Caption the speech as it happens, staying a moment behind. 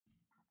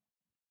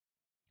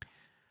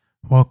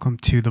Welcome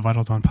to the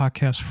Vital Dawn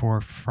podcast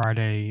for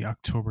Friday,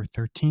 October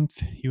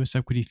 13th. U.S.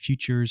 equity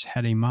futures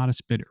had a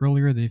modest bid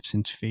earlier. They've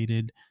since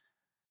faded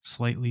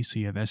slightly. So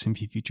you have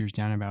S&P futures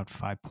down about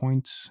 5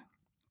 points.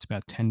 It's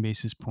about 10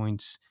 basis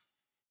points.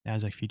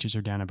 Nasdaq futures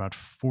are down about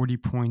 40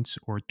 points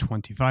or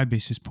 25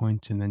 basis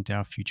points. And then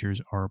Dow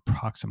futures are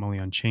approximately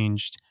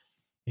unchanged.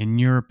 In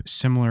Europe,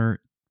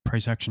 similar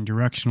price action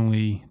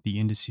directionally. The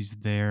indices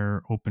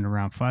there open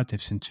around flat.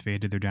 They've since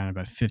faded. They're down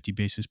about 50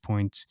 basis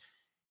points.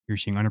 You're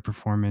seeing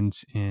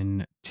underperformance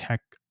in tech,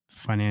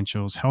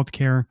 financials,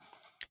 healthcare.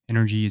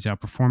 Energy is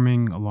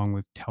outperforming, along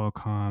with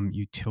telecom,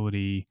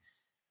 utility,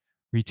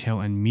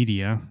 retail, and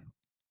media.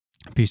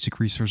 Basic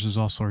resources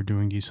also are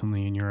doing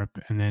decently in Europe.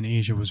 And then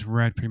Asia was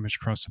red pretty much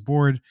across the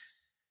board.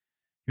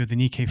 You had the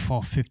Nikkei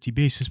fall 50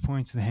 basis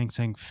points. The Hang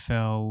Seng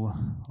fell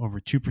over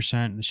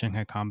 2%. The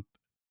Shanghai Comp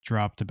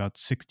dropped about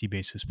 60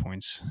 basis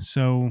points.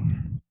 So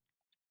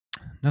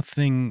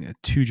nothing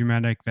too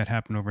dramatic that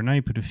happened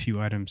overnight, but a few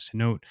items to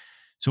note.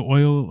 So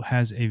oil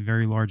has a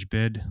very large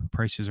bid.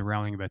 Prices are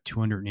rallying about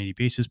 280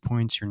 basis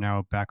points. You're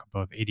now back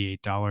above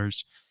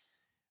 $88.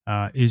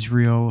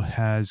 Israel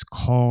has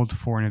called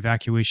for an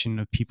evacuation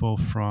of people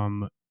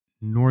from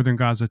northern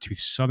Gaza to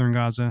southern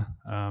Gaza.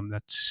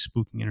 That's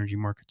spooking energy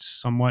markets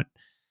somewhat.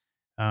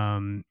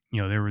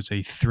 There was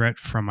a threat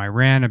from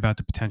Iran about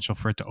the potential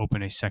for it to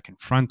open a second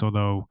front,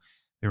 although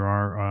there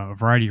are a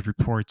variety of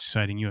reports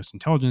citing U.S.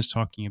 intelligence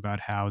talking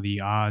about how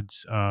the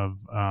odds of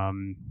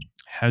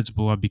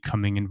Hezbollah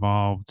becoming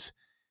involved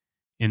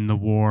in the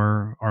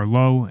war are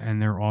low.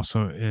 And there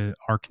also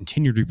are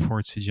continued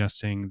reports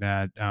suggesting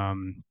that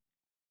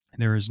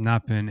there has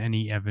not been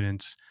any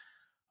evidence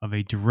of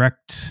a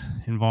direct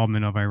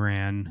involvement of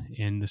Iran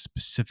in the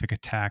specific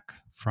attack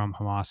from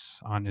Hamas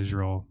on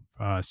Israel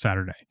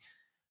Saturday.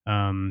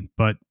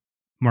 But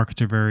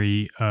markets are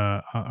very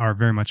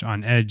much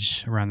on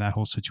edge around that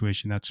whole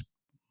situation. That's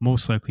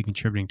most likely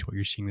contributing to what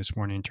you're seeing this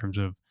morning in terms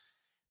of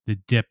the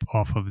dip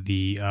off of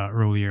the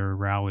earlier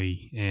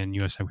rally in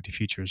U.S. equity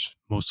futures,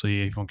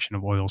 mostly a function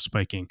of oil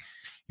spiking.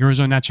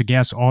 Eurozone natural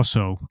gas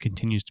also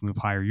continues to move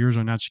higher.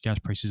 Eurozone natural gas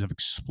prices have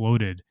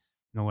exploded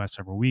in the last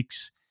several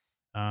weeks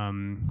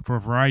for a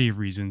variety of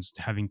reasons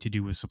having to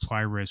do with supply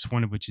risk,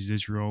 one of which is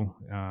Israel.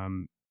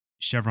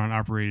 Chevron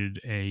operated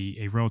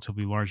a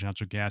relatively large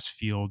natural gas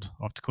field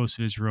off the coast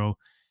of Israel.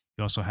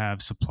 You also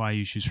have supply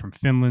issues from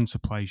Finland,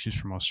 supply issues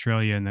from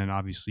Australia, and then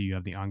obviously you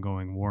have the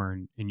ongoing war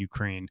in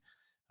Ukraine.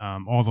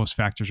 All those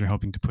factors are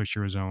helping to push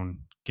Eurozone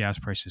gas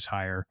prices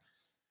higher.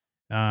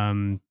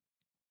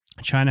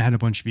 China had a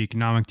bunch of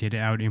economic data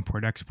out,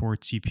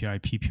 import-export,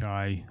 CPI,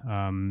 PPI,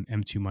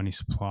 M2 money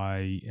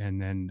supply,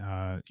 and then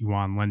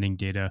yuan lending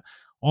data.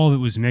 All of it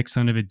was mixed.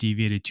 None of it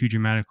deviated too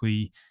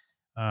dramatically.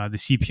 The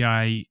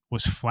CPI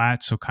was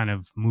flat, so kind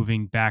of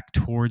moving back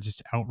towards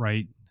its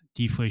outright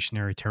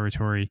deflationary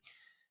territory.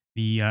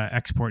 The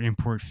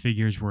export-import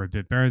figures were a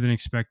bit better than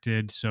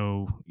expected.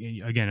 So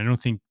again, I don't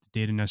think the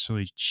data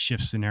necessarily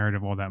shifts the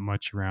narrative all that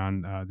much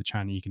around the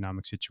China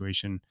economic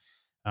situation.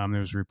 There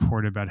was a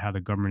report about how the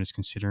government is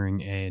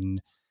considering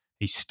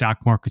a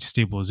stock market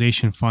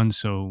stabilization fund.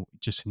 So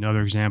just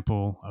another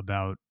example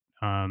about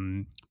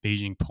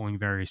Beijing pulling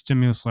various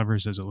stimulus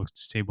levers as it looks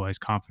to stabilize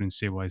confidence,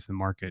 stabilize the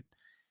market.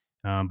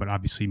 But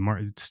obviously,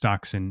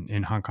 stocks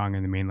in Hong Kong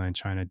and the mainland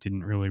China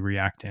didn't really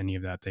react to any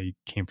of that. They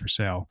came for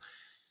sale.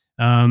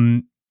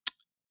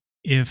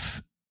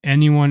 If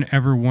anyone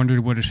ever wondered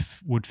what it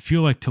would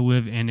feel like to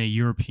live in a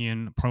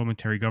European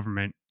parliamentary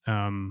government,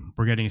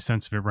 we're getting a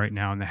sense of it right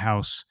now in the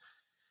House.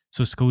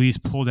 So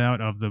Scalise pulled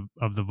out of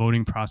the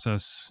voting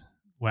process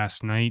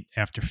last night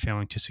after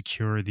failing to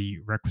secure the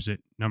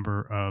requisite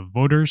number of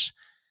voters.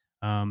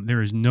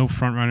 There is no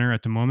front runner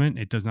at the moment.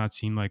 It does not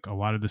seem like a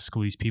lot of the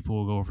Scalise people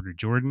will go over to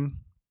Jordan.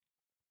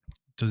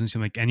 It doesn't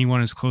seem like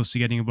anyone is close to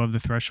getting above the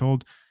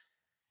threshold.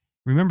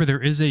 Remember,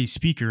 there is a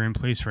speaker in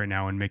place right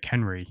now in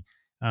McHenry,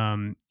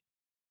 and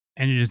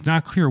it is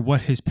not clear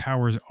what his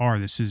powers are.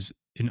 This is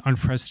an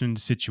unprecedented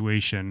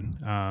situation.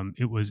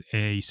 It was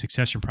a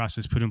succession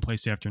process put in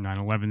place after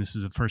 9/11. This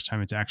is the first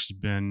time it's actually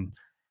been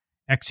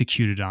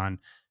executed on.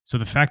 So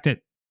the fact that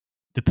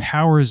the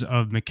powers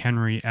of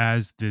McHenry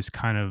as this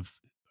kind of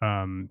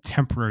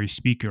temporary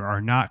speaker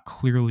are not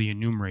clearly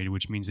enumerated,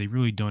 which means they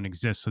really don't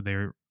exist. So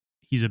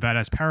he's about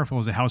as powerful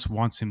as the House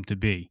wants him to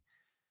be.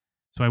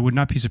 So I would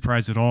not be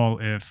surprised at all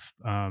if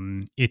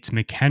it's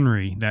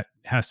McHenry that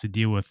has to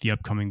deal with the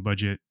upcoming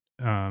budget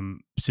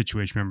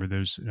situation. Remember,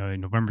 there's a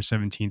November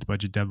 17th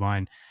budget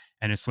deadline,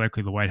 and it's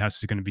likely the White House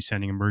is going to be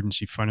sending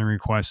emergency funding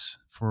requests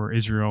for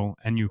Israel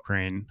and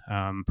Ukraine,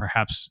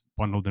 perhaps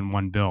bundled in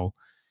one bill.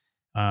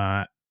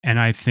 And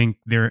I think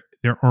there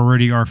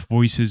already are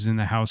voices in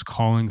the House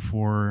calling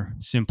for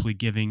simply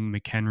giving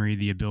McHenry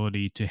the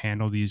ability to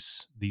handle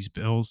these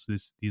bills,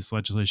 these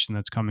legislation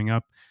that's coming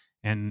up.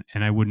 And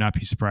I would not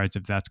be surprised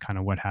if that's kind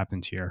of what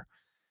happens here,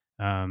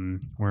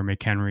 where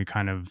McHenry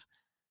kind of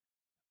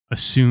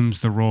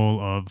assumes the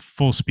role of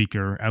full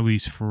speaker, at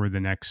least for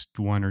the next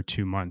 1 or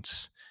 2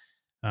 months.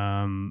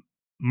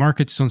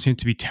 markets don't seem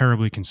to be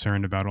terribly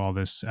concerned about all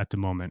this at the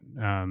moment.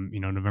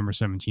 November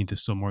 17th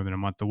is still more than a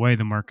month away.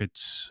 The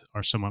markets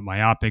are somewhat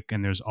myopic,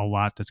 and there's a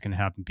lot that's going to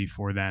happen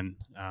before then,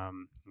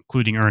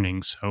 including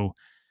earnings. So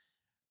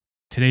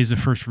today's the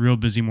first real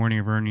busy morning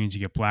of earnings.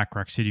 You get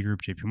BlackRock,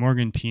 Citigroup, JP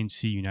Morgan,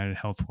 PNC, United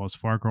Health, Wells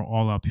Fargo,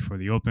 all out before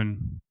the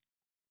open.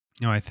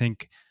 I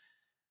think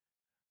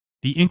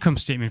the income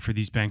statement for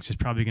these banks is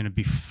probably going to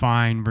be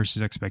fine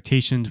versus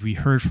expectations. We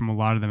heard from a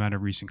lot of them at a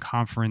recent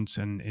conference,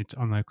 and it's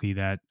unlikely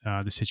that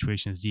the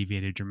situation has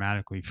deviated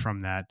dramatically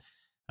from that.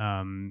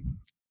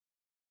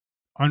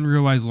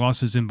 Unrealized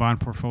losses in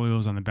bond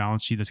portfolios on the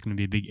balance sheet, that's going to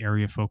be a big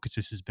area of focus.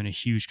 This has been a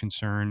huge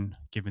concern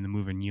given the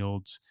move in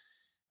yields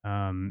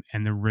and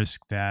the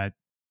risk that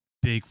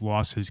big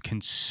losses can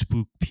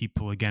spook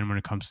people again when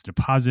it comes to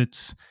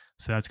deposits.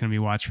 So that's going to be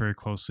watched very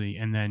closely.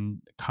 And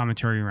then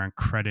commentary around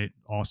credit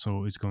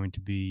also is going to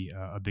be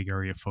a big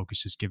area of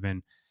focus, just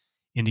given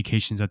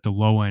indications that the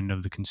low end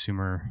of the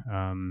consumer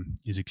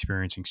is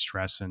experiencing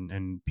stress,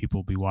 and people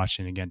will be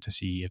watching again to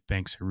see if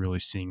banks are really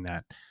seeing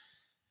that.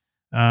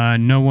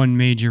 No one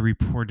major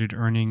reported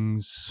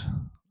earnings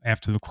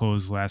after the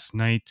close last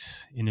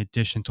night. In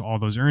addition to all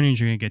those earnings,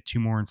 you're going to get two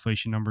more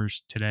inflation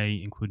numbers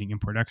today, including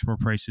import-export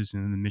prices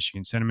and the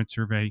Michigan Sentiment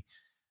Survey.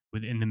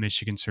 Within the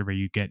Michigan survey,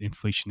 you get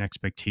inflation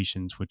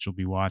expectations, which will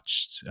be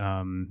watched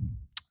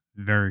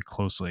very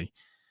closely.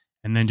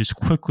 And then just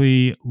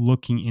quickly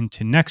looking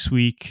into next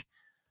week,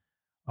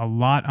 a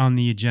lot on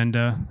the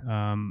agenda.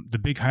 The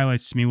big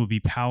highlights to me will be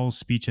Powell's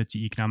speech at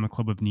the Economic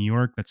Club of New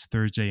York. That's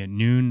Thursday at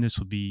noon. This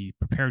will be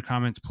prepared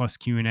comments plus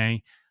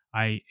Q&A.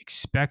 I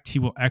expect he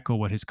will echo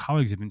what his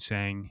colleagues have been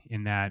saying,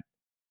 in that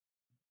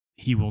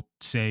he will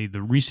say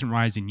the recent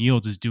rise in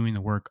yields is doing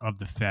the work of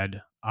the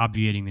Fed,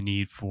 obviating the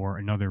need for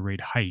another rate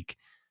hike.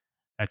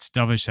 That's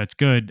dovish. That's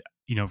good.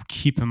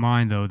 Keep in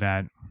mind, though,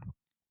 that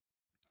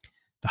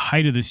the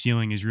height of the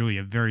ceiling is really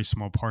a very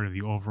small part of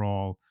the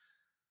overall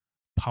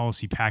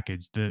policy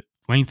package. The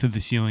length of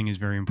the ceiling is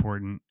very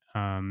important.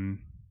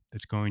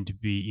 It's going to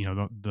be,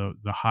 the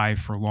high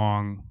for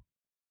long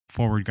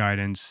forward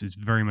guidance is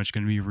very much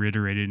going to be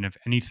reiterated. And if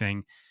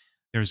anything,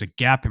 there's a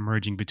gap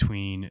emerging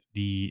between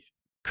the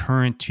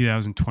current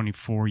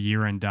 2024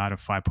 year-end data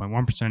of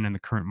 5.1% and the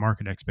current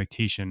market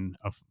expectation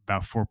of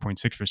about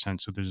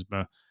 4.6%. So there's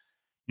about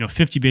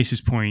 50 basis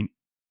point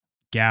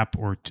gap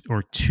or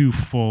two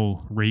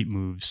full rate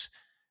moves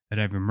that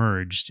have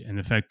emerged, and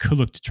the Fed could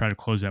look to try to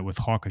close that with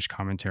hawkish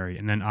commentary.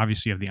 And then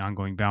obviously you have the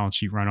ongoing balance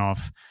sheet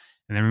runoff.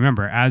 And then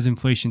remember, as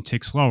inflation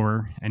ticks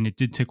lower, and it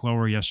did tick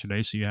lower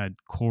yesterday, so you had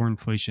core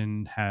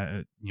inflation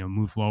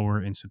move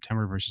lower in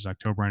September versus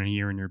October on a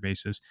year-on-year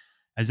basis.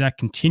 As that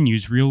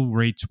continues, real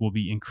rates will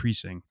be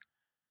increasing.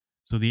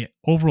 So the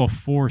overall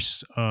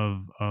force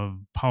of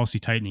policy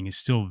tightening is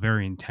still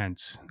very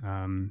intense.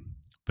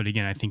 But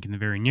again, I think in the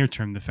very near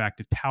term, the fact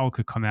that Powell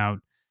could come out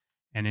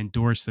and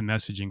endorse the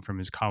messaging from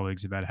his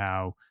colleagues about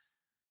how,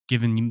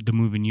 given the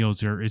move in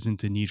yields, there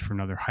isn't a need for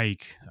another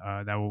hike,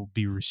 that will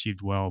be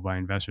received well by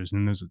investors.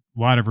 And there's a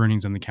lot of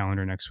earnings on the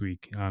calendar next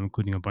week,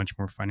 including a bunch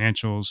more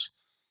financials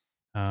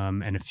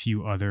and a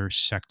few other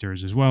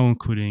sectors as well,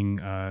 including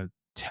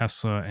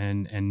Tesla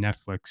and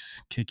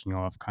Netflix kicking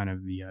off kind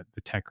of the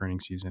tech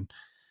earnings season.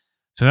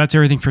 So that's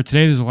everything for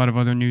today. There's a lot of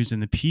other news in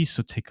the piece,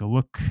 so take a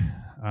look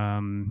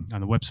on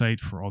the website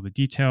for all the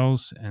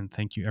details. And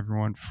thank you,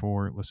 everyone,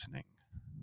 for listening.